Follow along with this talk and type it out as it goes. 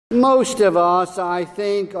Most of us, I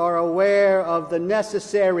think, are aware of the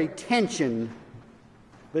necessary tension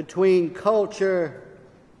between culture,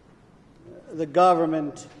 the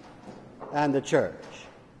government, and the church.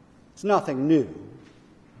 It's nothing new.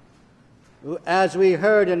 As we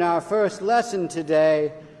heard in our first lesson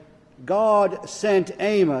today, God sent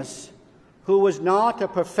Amos, who was not a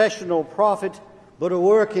professional prophet, but a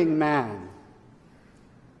working man,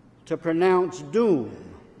 to pronounce doom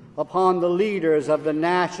upon the leaders of the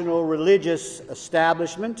national religious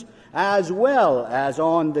establishment, as well as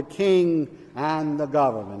on the king and the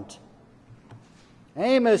government.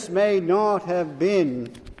 Amos may not have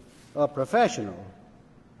been a professional,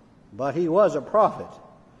 but he was a prophet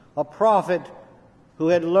who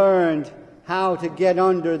had learned how to get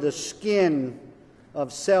under the skin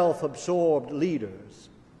of self-absorbed leaders.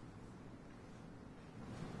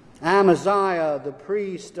 Amaziah, the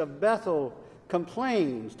priest of Bethel,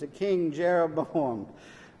 complains to King Jeroboam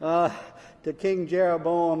of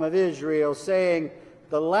Israel, saying,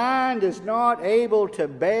 "The land is not able to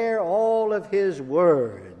bear all of his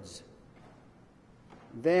words."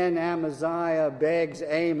 Then Amaziah begs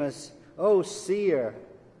Amos, "O seer,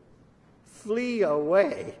 flee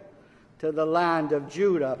away to the land of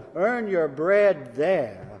Judah. Earn your bread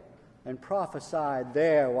there and prophesy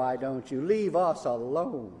there. Why don't you leave us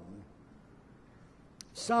alone?"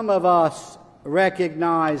 Some of us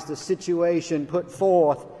recognize the situation put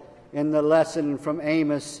forth in the lesson from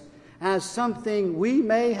Amos as something we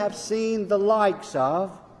may have seen the likes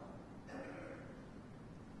of,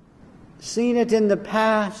 seen it in the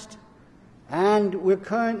past, and we're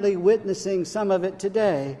currently witnessing some of it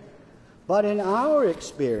today. But in our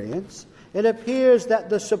experience, it appears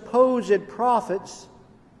that the supposed prophets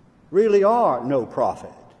really are no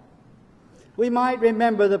prophet. We might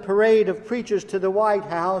remember the parade of preachers to the White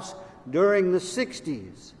House during the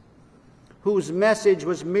 60s, whose message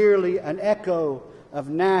was merely an echo of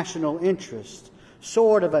national interest,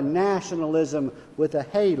 sort of a nationalism with a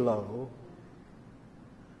halo.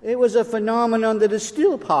 It was a phenomenon that is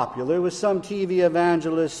still popular with some TV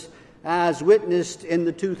evangelists, as witnessed in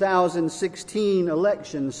the 2016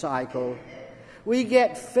 election cycle. We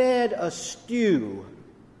get fed a stew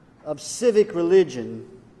of civic religion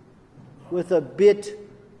with a bit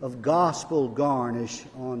of gospel garnish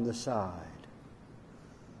on the side.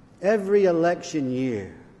 Every election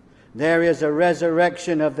year, there is a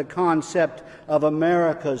resurrection of the concept of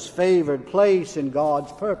America's favored place in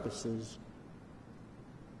God's purposes.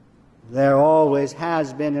 There always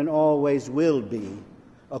has been and always will be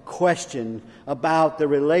a question about the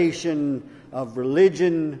relation of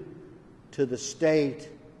religion to the state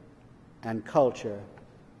and culture.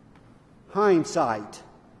 Hindsight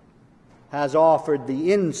has offered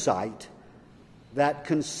the insight that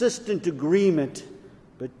consistent agreement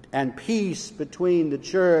and peace between the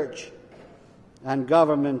church and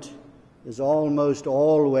government is almost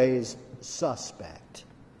always suspect.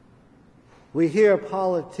 We hear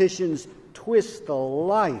politicians twist the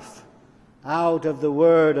life out of the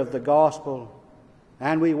word of the gospel,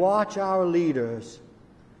 and we watch our leaders,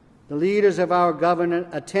 the leaders of our government,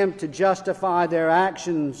 attempt to justify their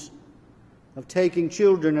actions of taking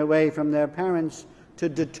children away from their parents to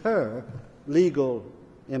deter legal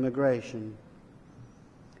immigration.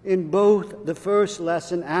 In both the first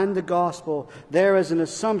lesson and the gospel, there is an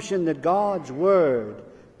assumption that God's word,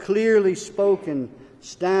 clearly spoken,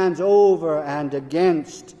 stands over and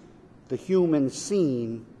against the human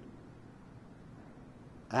scene,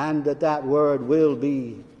 and that word will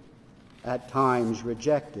be at times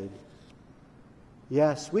rejected.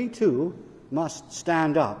 Yes, we too must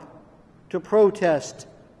stand up to protest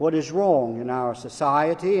what is wrong in our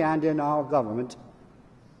society and in our government.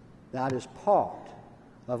 That is part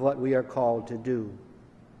of what we are called to do.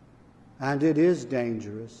 And it is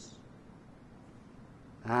dangerous,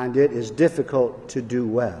 and it is difficult to do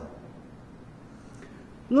well.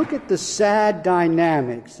 Look at the sad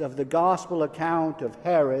dynamics of the gospel account of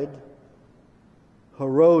Herod,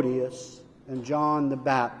 Herodias, and John the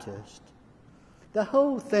Baptist. The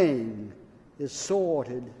whole thing is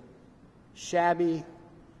sordid, shabby,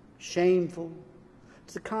 shameful.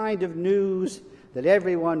 It's the kind of news that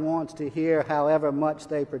everyone wants to hear, however much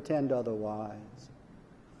they pretend otherwise.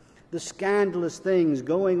 The scandalous things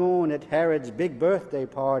going on at Herod's big birthday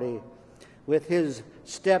party with his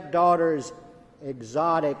stepdaughter's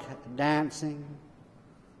exotic dancing,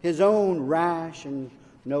 his own rash and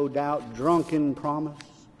no doubt drunken promise,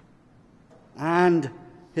 and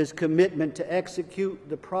his commitment to execute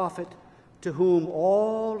the prophet to whom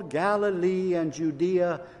all Galilee and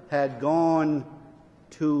Judea had gone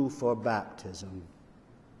to for baptism.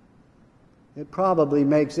 it probably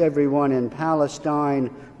makes everyone in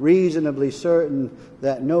Palestine reasonably certain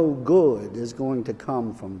that no good is going to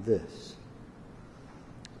come from this.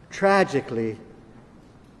 Tragically,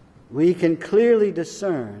 we can clearly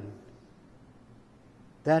discern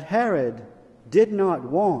that Herod did not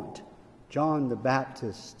want John the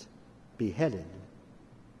Baptist beheaded.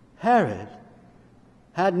 Herod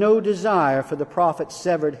had no desire for the prophet's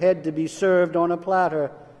severed head to be served on a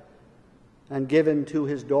platter and given to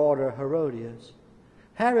his daughter Herodias.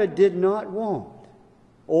 Herod did not want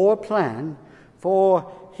or plan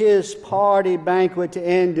for his party banquet to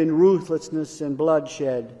end in ruthlessness and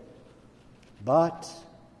bloodshed, but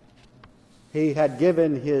he had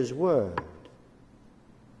given his word.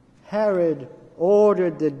 Herod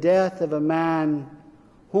ordered the death of a man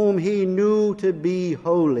whom he knew to be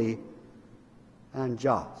holy and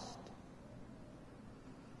just.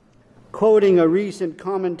 Quoting a recent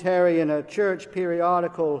commentary in a church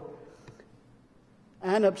periodical,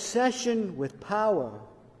 an obsession with power,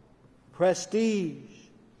 prestige,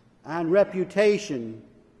 and reputation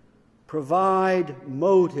provide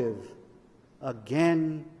motive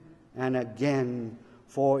again and again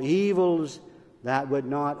for evils that would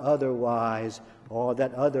not otherwise, or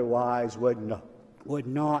that otherwise would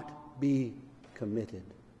not be committed.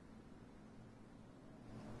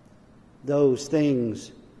 Those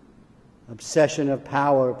things, obsession of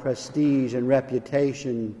power, prestige, and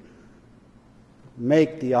reputation,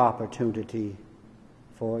 make the opportunity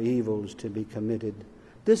for evils to be committed.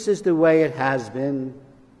 This is the way it has been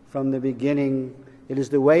from the beginning. It is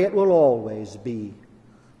the way it will always be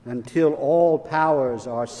until all powers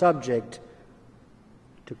are subject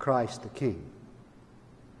to Christ the King.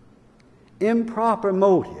 Improper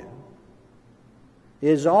motive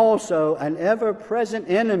is also an ever-present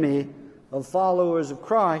enemy of followers of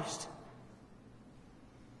Christ.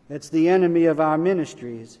 It's the enemy of our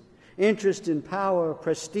ministries. Interest in power,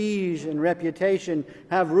 prestige, and reputation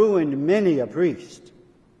have ruined many a priest,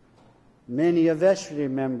 many a vestry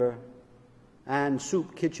member, and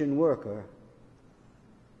soup kitchen worker.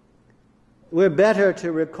 We're better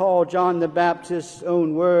to recall John the Baptist's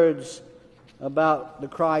own words about the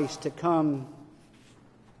Christ to come.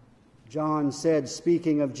 John said,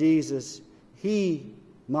 speaking of Jesus, "He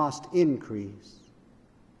must increase,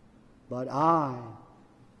 but I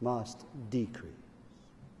must decrease."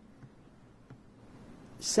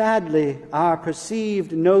 Sadly, our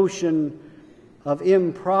perceived notion of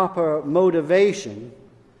improper motivation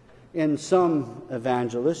in some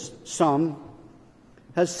evangelists,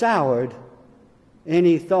 has soured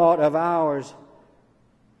any thought of ours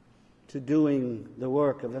to doing the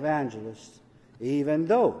work of evangelists, even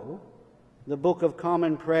though the Book of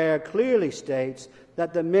Common Prayer clearly states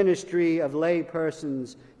that the ministry of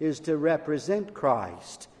laypersons is to represent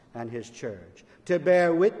Christ and His church, to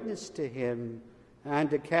bear witness to Him, and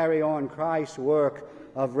to carry on Christ's work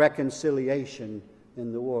of reconciliation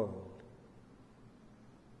in the world.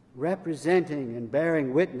 Representing and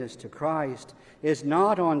bearing witness to Christ is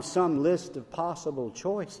not on some list of possible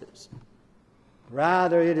choices.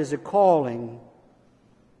 Rather, it is a calling.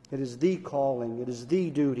 It is the calling. It is the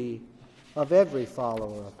duty of every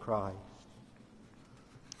follower of Christ.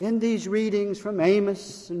 In these readings from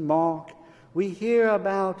Amos and Mark, we hear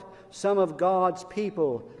about some of God's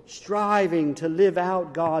people striving to live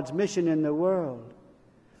out God's mission in the world.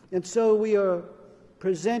 And so we are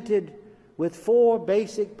presented with 4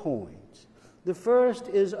 basic points. The first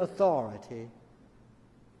is authority.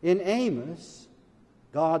 In Amos,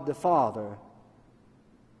 God the Father.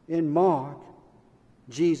 In Mark,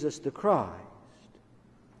 Jesus the Christ.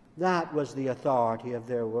 That was the authority of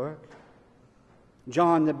their work.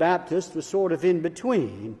 John the Baptist was sort of in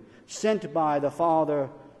between, sent by the Father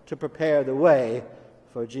to prepare the way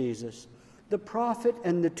for Jesus. The prophet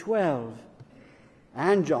and the 12,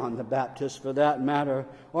 and John the Baptist for that matter,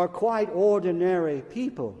 are quite ordinary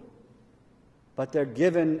people, but they're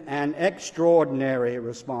given an extraordinary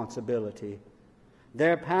responsibility.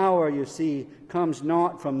 Their power, you see, comes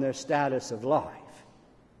not from their status of life,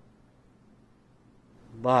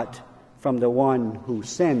 but from the one who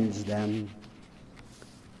sends them.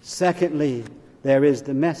 Secondly, there is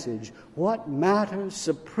the message. What matters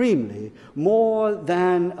supremely, more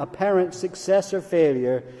than apparent success or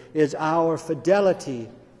failure, is our fidelity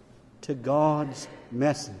to God's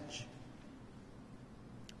message.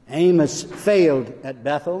 Amos failed at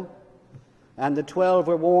Bethel, and the 12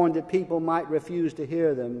 were warned that people might refuse to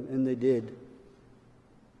hear them, and they did.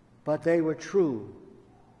 But they were true.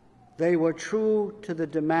 They were true to the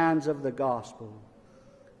demands of the gospel.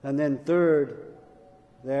 And then third,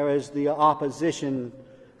 there is the opposition,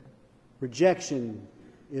 rejection,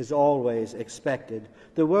 is always expected.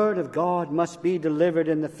 The Word of God must be delivered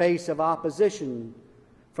in the face of opposition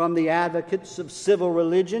from the advocates of civil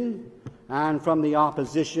religion and from the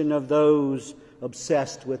opposition of those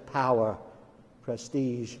obsessed with power,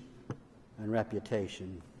 prestige, and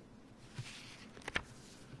reputation.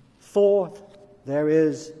 Fourth, there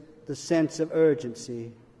is the sense of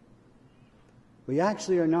urgency. We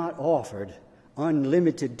actually are not offered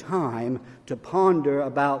unlimited time to ponder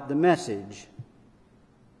about the message,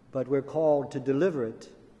 but we're called to deliver it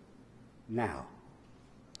now.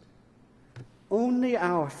 Only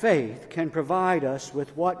our faith can provide us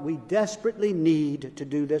with what we desperately need to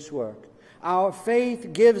do this work. Our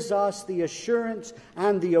faith gives us the assurance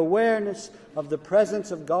and the awareness of the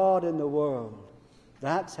presence of God in the world.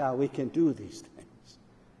 That's how we can do these things.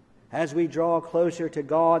 As we draw closer to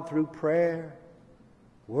God through prayer,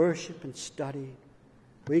 worship, and study,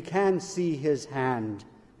 we can see His hand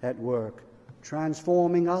at work,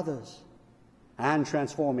 transforming others and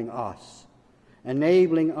transforming us,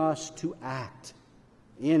 enabling us to act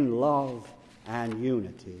in love and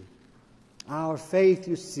unity. Our faith,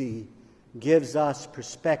 you see, gives us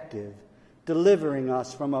perspective, delivering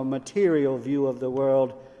us from a material view of the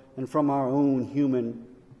world and from our own human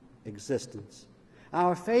existence.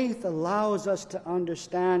 Our faith allows us to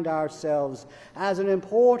understand ourselves as an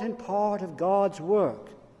important part of God's work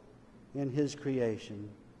in His creation.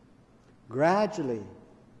 Gradually,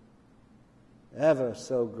 ever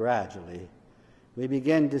so gradually, we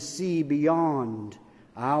begin to see beyond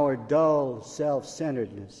our dull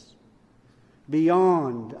self-centeredness,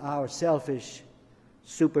 beyond our selfish,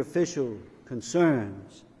 superficial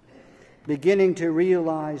concerns, beginning to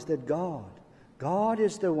realize that God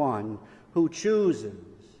is the one who chooses,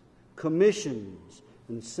 commissions,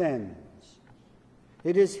 and sends.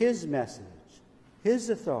 It is His message, His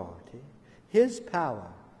authority, His power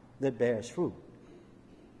that bears fruit.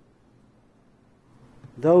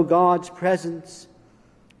 Through God's presence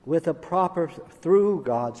with a proper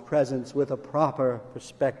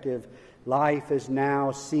perspective, life is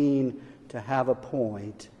now seen to have a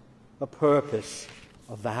point, a purpose,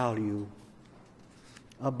 a value.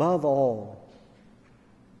 Above all,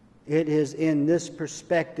 it is in this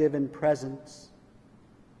perspective and presence,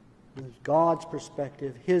 God's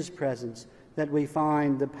perspective, His presence, that we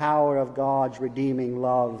find the power of God's redeeming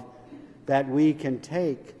love, that we can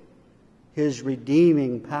take His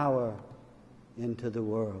redeeming power into the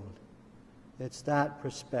world. It's that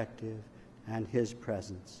perspective and His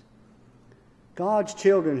presence. God's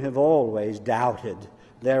children have always doubted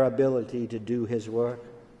their ability to do His work,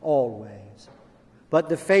 always. But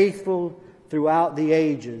the faithful throughout the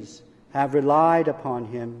ages have relied upon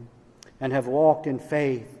Him and have walked in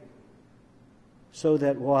faith so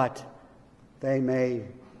that they may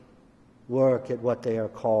work at what they are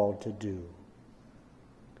called to do.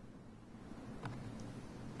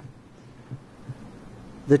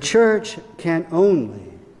 The church can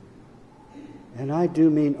only, and I do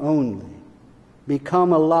mean only,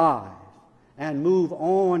 become alive and move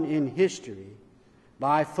on in history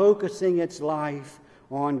by focusing its life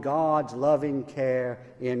on God's loving care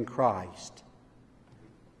in Christ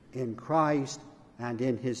and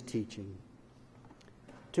in His teaching.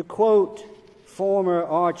 To quote former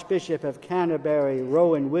Archbishop of Canterbury,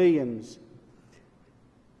 Rowan Williams,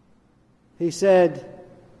 he said,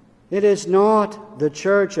 "It is not the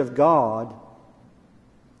Church of God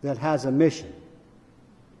that has a mission.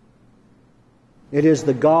 It is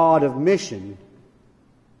the God of mission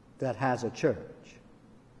that has a church."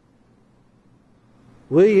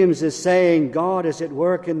 Williams is saying God is at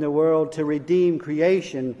work in the world to redeem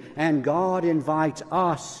creation, and God invites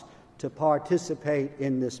us to participate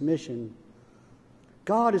in this mission.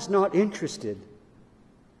 God is not interested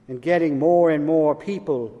in getting more and more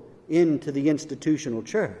people into the institutional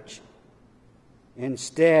church.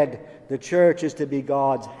 Instead, the church is to be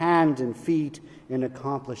God's hands and feet in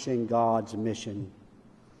accomplishing God's mission.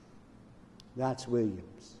 That's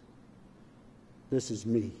Williams. This is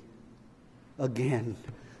me. Again.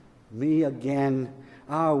 Me again.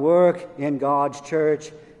 Our work in God's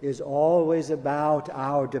church is always about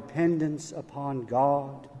our dependence upon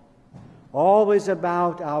God, always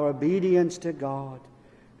about our obedience to God,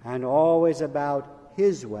 and always about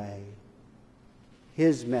His way,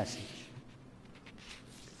 His message.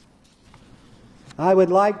 I would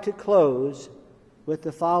like to close with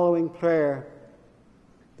the following prayer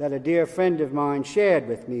that a dear friend of mine shared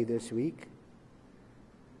with me this week.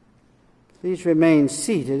 Please remain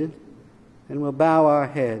seated, and we'll bow our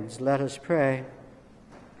heads. Let us pray.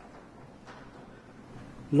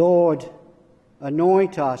 Lord,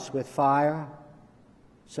 anoint us with fire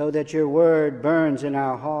so that your word burns in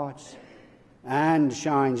our hearts. and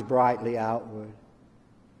shines brightly outward.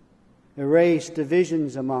 Erase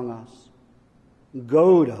divisions among us.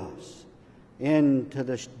 Goad us into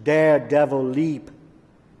the daredevil leap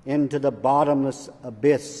into the bottomless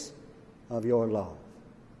abyss of your love.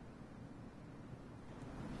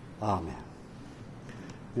 Amen.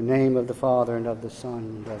 In the name of the Father, and of the Son,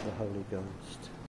 and of the Holy Ghost.